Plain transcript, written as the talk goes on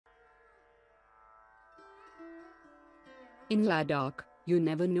In Ladakh, you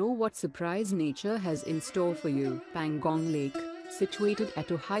never know what surprise nature has in store for you. Pangong Lake, situated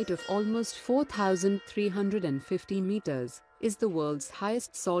at a height of almost 4,350 meters, is the world's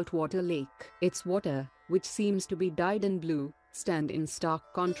highest saltwater lake. Its water, which seems to be dyed in blue, stand in stark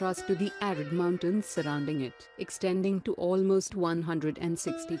contrast to the arid mountains surrounding it, extending to almost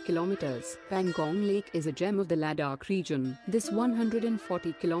 160 kilometers. Pangong Lake is a gem of the Ladakh region. This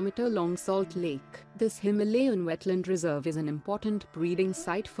 140-kilometer-long salt lake, this Himalayan wetland reserve, is an important breeding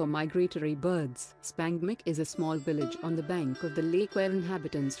site for migratory birds. Spangmik is a small village on the bank of the lake where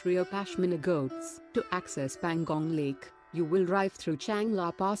inhabitants rear pashmina goats. To access Pangong Lake, you will drive through Chang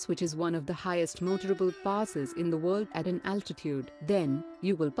Pass, which is one of the highest motorable passes in the world at an altitude. Then,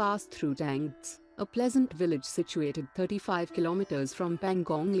 you will pass through Tangtse, a pleasant village situated 35 kilometers from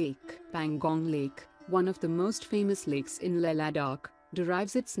Pangong Lake. Pangong Lake, one of the most famous lakes in Ladakh,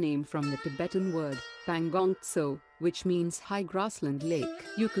 derives its name from the Tibetan word Pangong Tso, which means high grassland lake.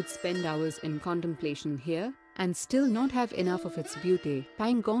 You could spend hours in contemplation here and still not have enough of its beauty.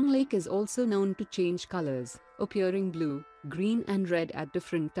 Pangong Lake is also known to change colors, appearing blue, green and red at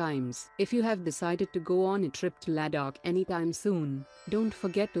different times. If you have decided to go on a trip to Ladakh anytime soon, don't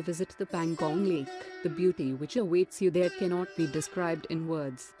forget to visit the Pangong Lake. The beauty which awaits you there cannot be described in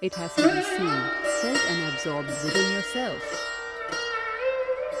words. It has to be seen, felt and absorbed within yourself.